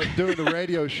about doing the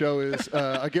radio show is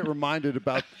I get reminded of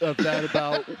that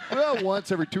about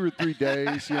once every 2 or 3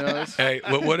 days. Hey,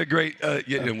 what a great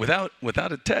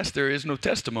without a test, there is no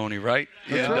testimony, right?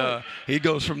 That's right. He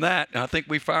goes from that, and I think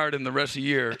we fired him the rest of the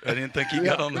year. I didn't think he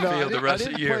got on the field the rest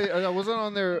of the year. I wasn't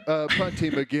on their punt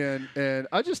team again, and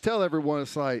I just tell everyone,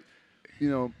 it's like,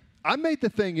 I made the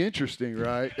thing interesting,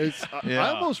 right? I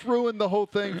almost ruined the whole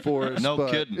thing for us. No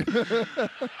kidding.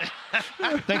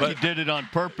 I think he did it on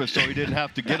purpose so he didn't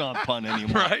have to get on punt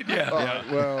anymore. Right, yeah.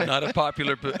 Well, not a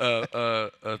popular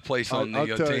place on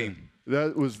the team.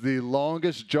 That was the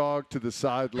longest jog to the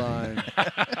sideline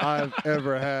I've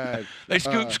ever had. They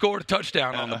scored a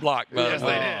touchdown on the block. Yes, they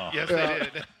did. Yes, they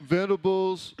did.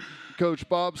 Venables, Coach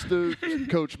Bob Stoops,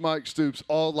 Coach Mike Stoops,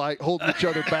 all holding each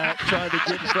other back, trying to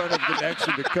get in front of the next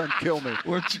one to come kill me.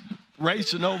 We're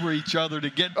racing over each other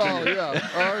to get to you.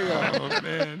 Oh,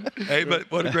 man. Hey, but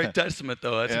what a great testament,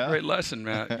 though. That's a great lesson,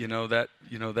 Matt.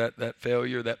 That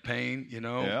failure, that pain,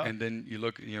 and then you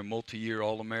look at, multi-year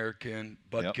All-American,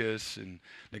 Butkus, and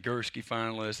Nagurski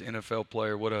finalist, NFL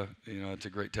player. It's a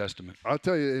great testament. I'll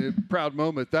tell you, in a proud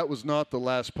moment, that was not the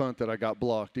last punt that I got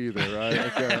blocked either,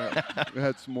 right? We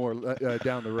had some more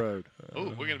down the road. Oh,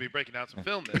 we're going to be breaking down some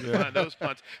film then on those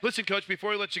punts. Listen, Coach, before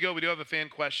we let you go, we do have a fan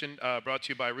question brought to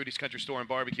you by Rudy's Country Store and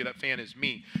Barbecue. That fan is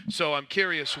me. So I'm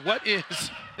curious, what is –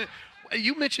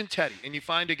 you mentioned Teddy, and you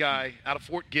find a guy out of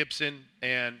Fort Gibson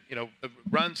and,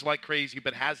 runs like crazy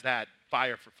but has that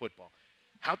fire for football.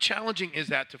 How challenging is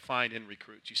that to find in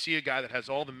recruits? You see a guy that has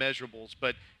all the measurables,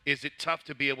 but is it tough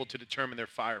to be able to determine their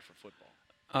fire for football?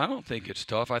 I don't think it's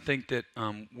tough. I think that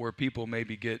where people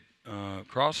maybe get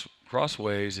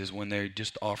crossways is when they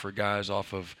just offer guys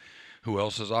off of who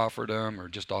else has offered them or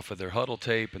just off of their huddle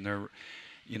tape. And they're,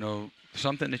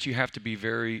 something that you have to be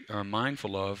very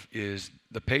mindful of is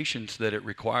the patience that it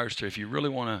requires to, if you really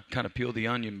want to kind of peel the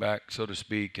onion back, so to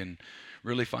speak, and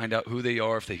really find out who they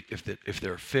are, if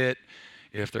they're fit,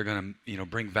 if they're going to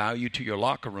bring value to your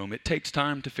locker room. It takes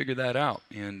time to figure that out,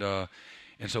 and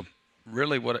so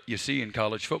really what you see in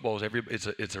college football is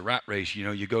it's a rat race.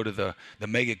 You go to the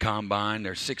mega combine,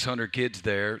 there's 600 kids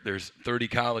there, there's 30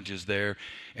 colleges there,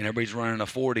 and everybody's running a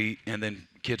 40, and then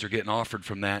kids are getting offered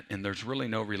from that, and there's really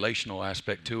no relational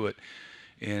aspect to it.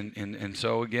 And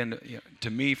so again,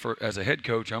 to me, as a head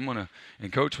coach, and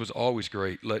coach was always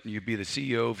great, letting you be the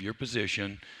CEO of your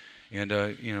position, and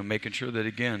making sure that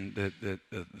again that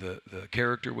the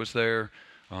character was there,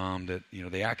 that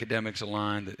the academics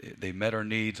aligned, that they met our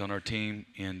needs on our team,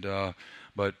 and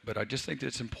but I just think that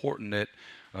it's important that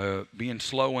being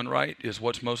slow and right is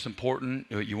what's most important.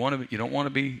 You don't want to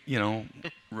be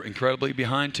incredibly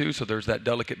behind too, so there's that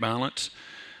delicate balance.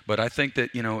 But I think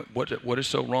that what is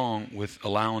so wrong with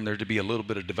allowing there to be a little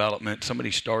bit of development,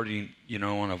 somebody starting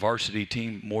on a varsity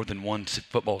team more than one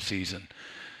football season.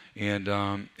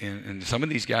 And some of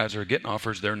these guys are getting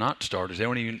offers. They're not starters. They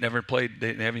haven't even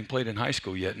played in high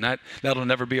school yet. And that'll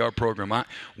never be our program.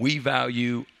 We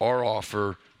value our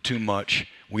offer too much.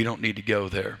 We don't need to go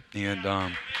there. And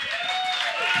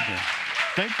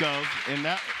think of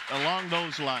along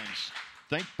those lines.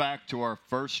 Think back to our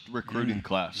first recruiting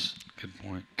class. Good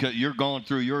point. You're going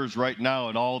through yours right now,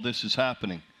 and all this is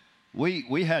happening.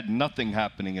 We had nothing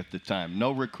happening at the time.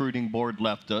 No recruiting board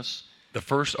left us.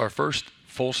 Our first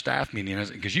full staff meeting,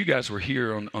 because you guys were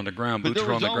here on the ground, boots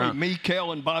were on the ground. But there was only me,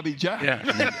 Cale, and Bobby Jack.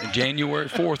 Yeah, and January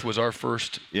 4th was our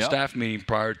first staff meeting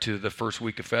prior to the first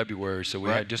week of February, so we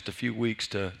had just a few weeks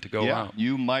to go out.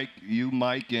 You, Mike,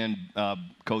 and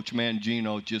Coach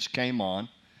Mangino just came on,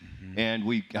 and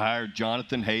we hired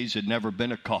Jonathan Hayes, had never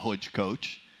been a college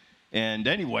coach. And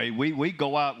anyway, we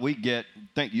go out,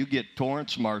 you get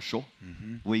Torrance Marshall,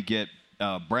 we get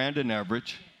Brandon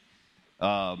Everidge,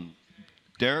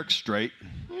 Derek Strait.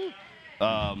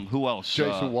 Who else?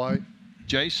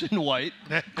 Jason White.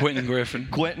 Quentin Griffin.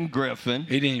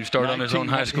 He didn't even start on his own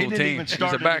high school team. He didn't even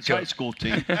start on his high school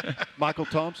team. Michael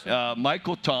Thompson.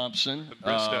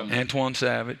 Antoine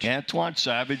Savage.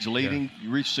 Leading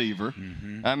receiver.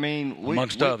 I mean,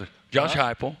 amongst others. Josh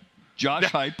Heupel.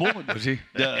 Was he?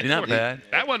 Not bad.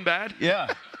 That wasn't bad.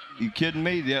 Yeah. You kidding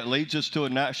me? That leads us to a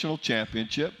national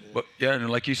championship. But, yeah, and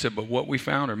like you said, but what we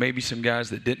found are maybe some guys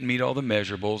that didn't meet all the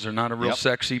measurables. They're not a real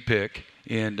sexy pick,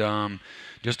 and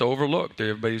just overlooked.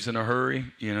 Everybody's in a hurry,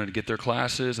 to get their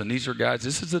classes. And these are guys.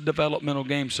 This is a developmental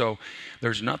game, so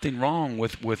there's nothing wrong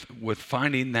with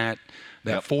finding that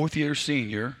fourth-year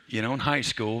senior, in high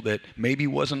school that maybe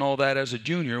wasn't all that as a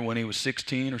junior when he was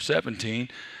 16 or 17.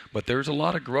 But there's a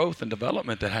lot of growth and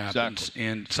development that happens,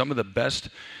 and some of the best.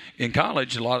 In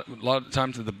college, a lot of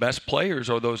times the best players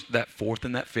are that fourth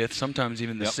and that fifth, sometimes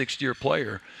even the sixth-year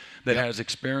player that has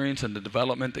experience and the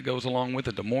development that goes along with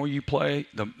it. The more you play,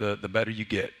 the better you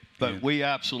get. But we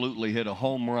absolutely hit a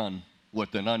home run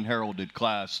with an unheralded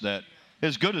class that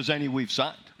as good as any we've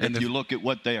signed. And if you look at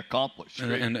what they accomplished.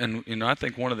 And I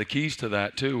think one of the keys to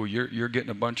that too, you're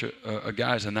getting a bunch of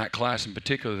guys in that class in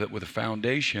particular that with a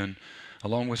foundation,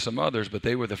 along with some others, but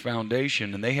they were the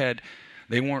foundation, and they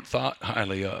weren't thought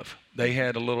highly of. They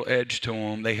had a little edge to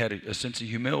them. They had a sense of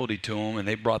humility to them, and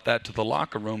they brought that to the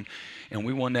locker room. And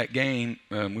we won that game.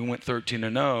 We went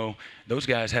 13-0. Those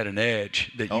guys had an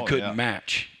edge that you couldn't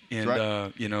match. And,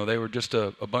 they were just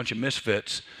a bunch of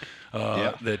misfits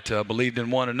that believed in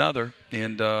one another.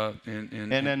 And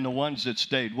then the ones that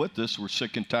stayed with us were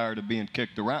sick and tired of being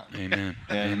kicked around. Amen.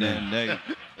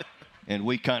 And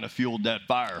we kind of fueled that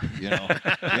fire,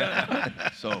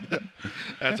 So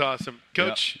that's awesome,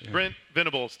 Coach Brent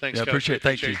Venables. Thanks, Coach. Appreciate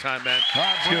your time, man.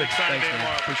 It's good. Thanks,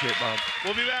 man. Appreciate it, Bob.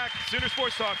 We'll be back. Sooner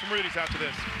Sports Talk from Rudy's after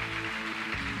this.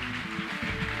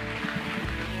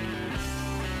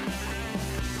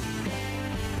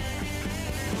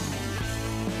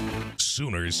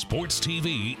 Sooner Sports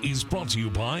TV is brought to you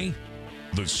by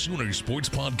the Sooner Sports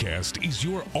Podcast is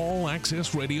your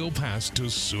all-access radio pass to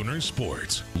Sooner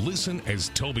Sports. Listen as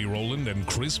Toby Rowland and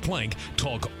Chris Plank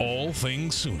talk all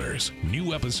things Sooners.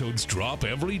 New episodes drop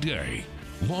every day.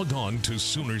 Log on to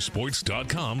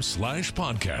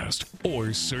Soonersports.com/podcast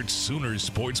or search Sooner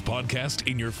Sports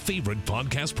Podcast in your favorite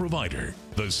podcast provider.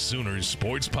 The Sooner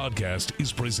Sports Podcast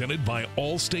is presented by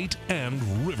Allstate and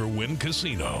Riverwind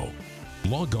Casino.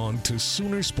 Log on to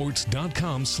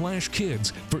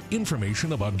Soonersports.com/kids for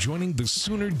information about joining the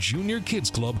Sooner Junior Kids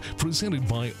Club presented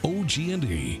by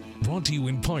OG&E. Brought to you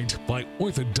in part by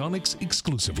Orthodontics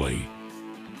exclusively.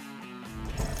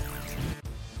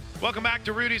 Welcome back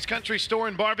to Rudy's Country Store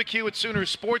and Barbecue at Sooner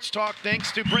Sports Talk.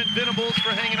 Thanks to Brent Venables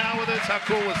for hanging out with us. How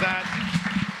cool was that?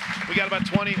 We got about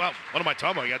 20, what am I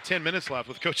talking about? We got 10 minutes left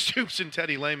with Coach Stoops and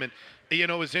Teddy Lehman. It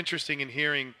was interesting in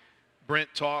hearing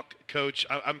Brent talk, Coach.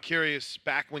 I'm curious,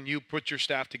 back when you put your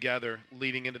staff together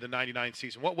leading into the 99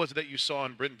 season, what was it that you saw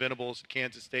in Brent Venables at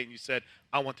Kansas State and you said,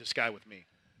 I want this guy with me?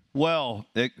 Well,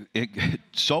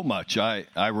 so much. I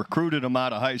recruited him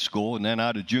out of high school and then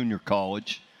out of junior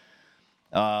college.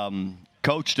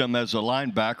 Coached him as a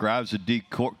linebacker. I was a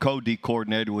co-D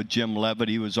coordinator with Jim Levitt.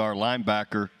 He was our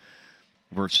linebacker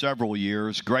for several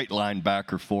years. Great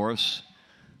linebacker for us.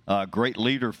 Great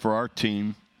leader for our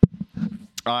team.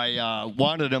 I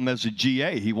wanted him as a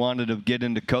GA. He wanted to get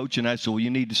into coaching. I said, well,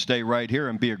 you need to stay right here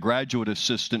and be a graduate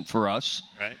assistant for us.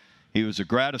 Right. He was a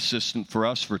grad assistant for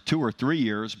us for 2 or 3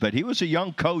 years, but he was a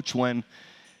young coach when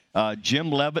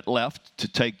Jim Levitt left to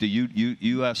take the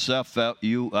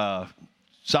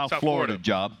South Florida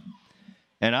job.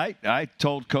 And I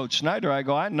told Coach Snyder,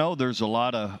 I know there's a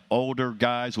lot of older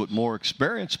guys with more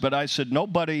experience, but I said,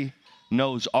 nobody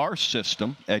knows our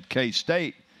system at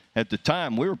K-State at the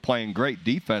time, we were playing great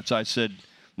defense. I said,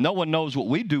 no one knows what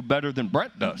we do better than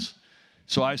Brent does.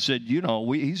 So I said,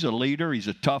 he's a leader. He's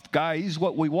a tough guy. He's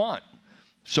what we want.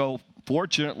 So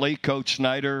fortunately, Coach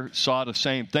Snyder saw the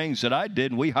same things that I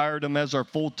did, and we hired him as our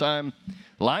full-time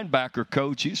linebacker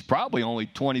coach. He's probably only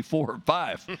 24 or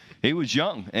 5. He was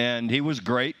young, and he was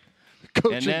great.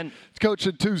 Coaching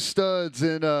 2 studs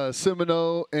in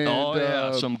Semino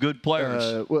and some good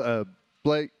players.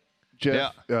 Blake,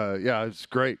 Jeff. Yeah, it's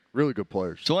great. Really good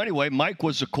players. So anyway, Mike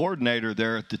was the coordinator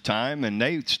there at the time, and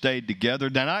they stayed together.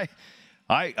 Then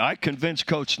I convinced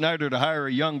Coach Snyder to hire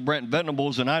a young Brent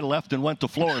Venables, and I left and went to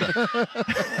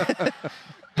Florida.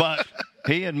 But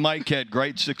he and Mike had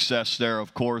great success there,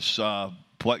 of course. They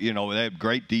had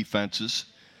great defenses.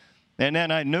 And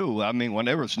then I knew, when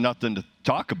there was nothing to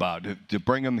talk about, to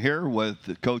bring him here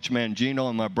with Coach Mangino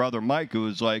and my brother Mike, who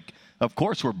was like, of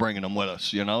course we're bringing him with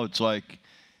us. It's like,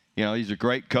 he's a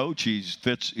great coach.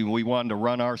 We wanted to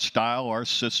run our style, our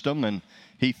system, and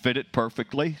he fit it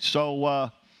perfectly.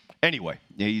 So, anyway,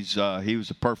 he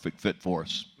was a perfect fit for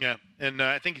us. Yeah, and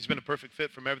I think he's been a perfect fit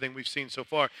from everything we've seen so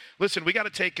far. Listen, we got to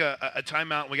take a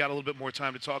timeout, and we got a little bit more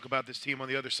time to talk about this team on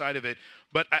the other side of it.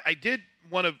 But I did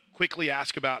want to quickly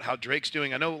ask about how Drake's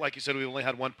doing. I know, like you said, we only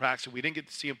had one practice. We didn't get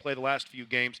to see him play the last few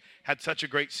games. Had such a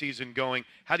great season going.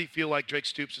 How do you feel like Drake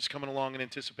Stoops is coming along in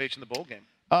anticipation of the bowl game?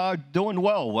 Doing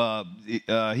well.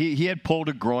 He had pulled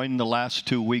a groin the last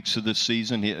 2 weeks of the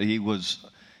season. He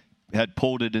had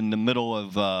pulled it in the middle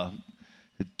of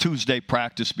Tuesday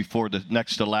practice before the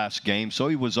next to last game, so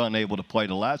he was unable to play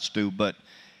the last 2. But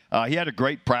he had a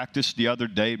great practice the other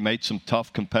day, made some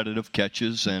tough competitive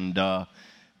catches, and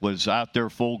was out there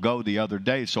full go the other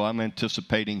day. So I'm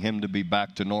anticipating him to be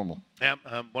back to normal. Yeah,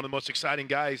 one of the most exciting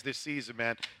guys this season,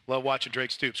 man. Love watching Drake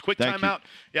Stoops. Quick timeout.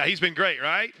 Yeah, he's been great,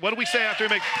 right? What do we say after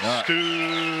he makes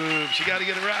Stoops? You got to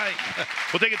get it right.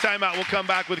 We'll take a timeout. We'll come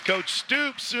back with Coach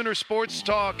Stoops. Sooner Sports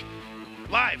Talk,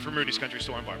 live from Rudy's Country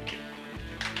Store and Barbecue.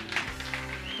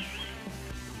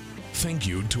 Thank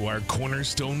you to our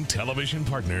Cornerstone television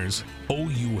partners,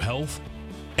 OU Health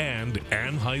and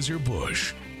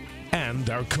Anheuser-Busch, and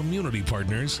our community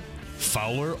partners,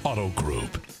 Fowler Auto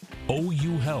Group,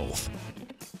 OU Health,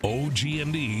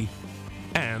 OG&E,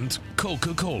 and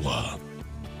Coca-Cola.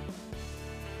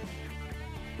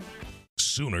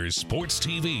 Sooners Sports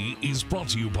TV is brought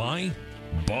to you by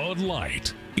Bud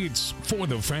Light. It's for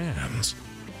the fans.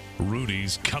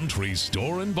 Rudy's Country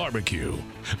Store and Barbecue,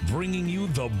 bringing you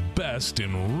the best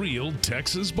in real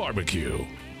Texas barbecue.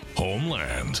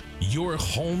 Homeland, your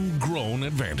homegrown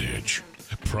advantage.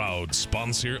 Proud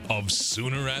sponsor of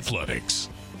Sooner Athletics.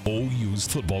 OU's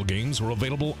football games are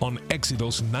available on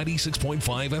Exodus 96.5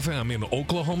 FM in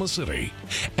Oklahoma City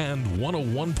and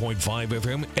 101.5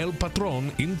 FM El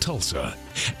Patron in Tulsa,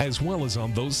 as well as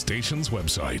on those stations'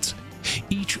 websites.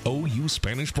 Each OU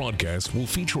Spanish broadcast will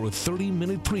feature a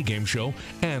 30-minute pregame show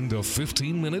and a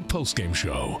 15-minute postgame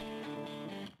show.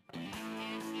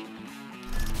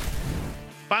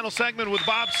 Final segment with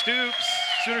Bob Stoops,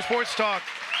 Sooner Sports Talk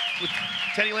with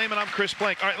Teddy Lehman. I'm Chris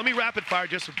Plank. All right, let me rapid fire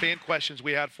just some fan questions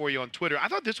we had for you on Twitter. I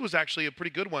thought this was actually a pretty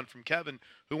good one from Kevin,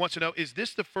 who wants to know, is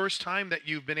this the first time that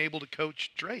you've been able to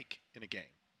coach Drake in a game?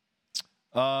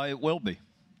 It will be,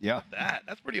 yeah.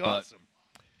 That's pretty awesome.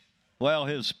 Well,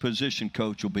 his position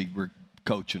coach will be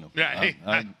coaching him.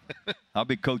 Yeah, I'll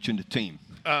be coaching the team.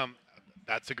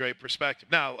 That's a great perspective.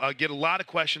 Now, I get a lot of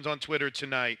questions on Twitter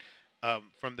tonight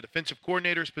from the defensive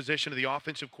coordinator's position to the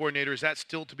offensive coordinator. Is that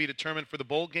still to be determined for the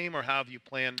bowl game, or how have you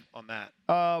planned on that?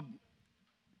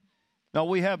 No,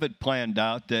 we have it planned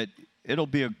out that it'll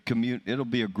be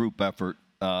a group effort.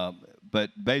 But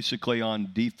basically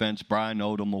on defense, Brian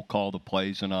Odom will call the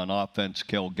plays, and on offense,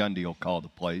 Kel Gundy will call the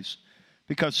plays.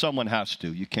 Because someone has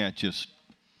to. You can't just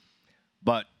 –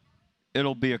 but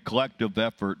it'll be a collective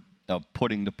effort of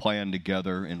putting the plan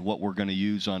together and what we're going to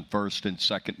use on first and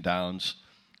second downs.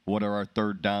 What are our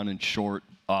third down and short,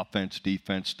 offense,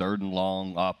 defense, third and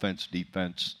long, offense,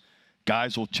 defense.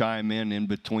 Guys will chime in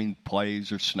between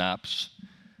plays or snaps.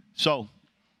 So,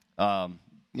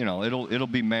 it'll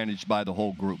be managed by the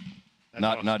whole group,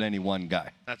 not any one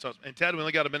guy. That's awesome. And, Ted, we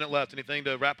only got a minute left. Anything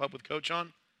to wrap up with Coach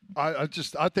on? I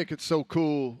think it's so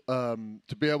cool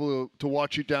to be able to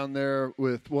watch you down there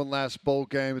with one last bowl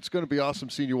game. It's going to be awesome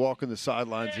seeing you walking the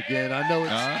sidelines again. I know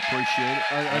I appreciate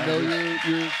it. I know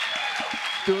you're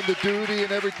doing the duty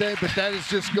and everything, but that is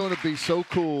just going to be so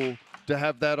cool to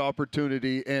have that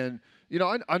opportunity. And,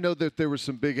 I know that there were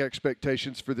some big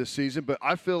expectations for this season, but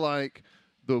I feel like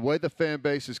the way the fan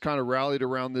base has kind of rallied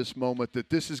around this moment, that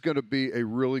this is going to be a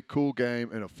really cool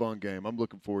game and a fun game. I'm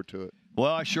looking forward to it.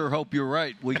 Well, I sure hope you're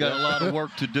right. We got a lot of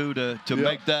work to do to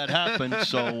make that happen.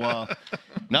 So,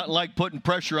 not like putting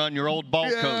pressure on your old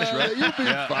ball coach, right? You'll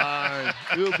be fine.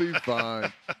 You'll be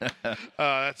fine.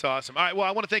 That's awesome. All right, well,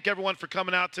 I want to thank everyone for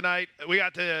coming out tonight. We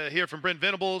got to hear from Brent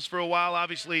Venables for a while.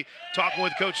 Obviously, talking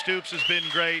with Coach Stoops has been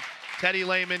great. Teddy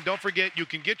Lehman, don't forget, you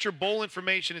can get your bowl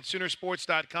information at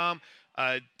Soonersports.com.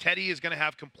 Teddy is going to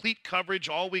have complete coverage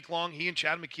all week long. He and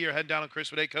Chad McKee are heading down on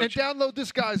Christmas Day, Coach. And download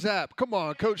this guy's app. Come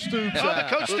on, Coach Stoops app.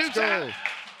 The Coach Stoops app.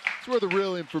 That's where the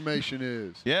real information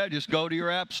is. Yeah, just go to your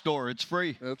app store. It's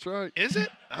free. That's right. Is it?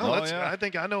 Yeah. I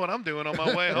think I know what I'm doing on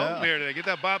my way home here today. Get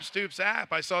that Bob Stoops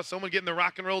app. I saw someone getting the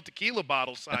rock and roll tequila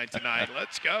bottle signed tonight.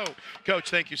 Let's go. Coach,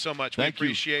 thank you so much. We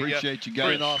appreciate you. Appreciate you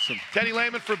guys. Awesome. Teddy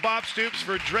Lehman for Bob Stoops,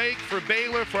 for Drake, for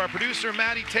Baylor, for our producer,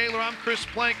 Maddie Taylor. I'm Chris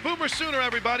Plank. Boomer Sooner,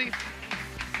 everybody.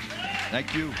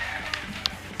 Thank you.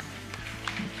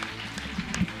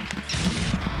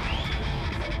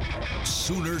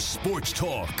 Sooner Sports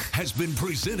Talk has been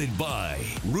presented by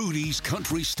Rudy's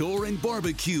Country Store and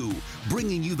Barbecue,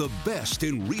 bringing you the best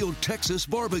in real Texas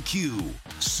barbecue.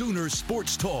 Sooner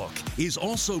Sports Talk is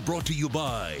also brought to you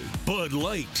by Bud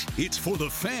Light, it's for the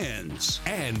fans,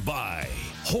 and by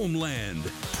Homeland,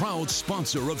 proud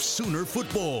sponsor of Sooner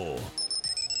football.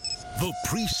 The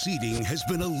preceding has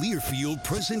been a Learfield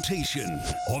presentation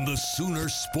on the Sooner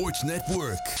Sports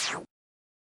Network.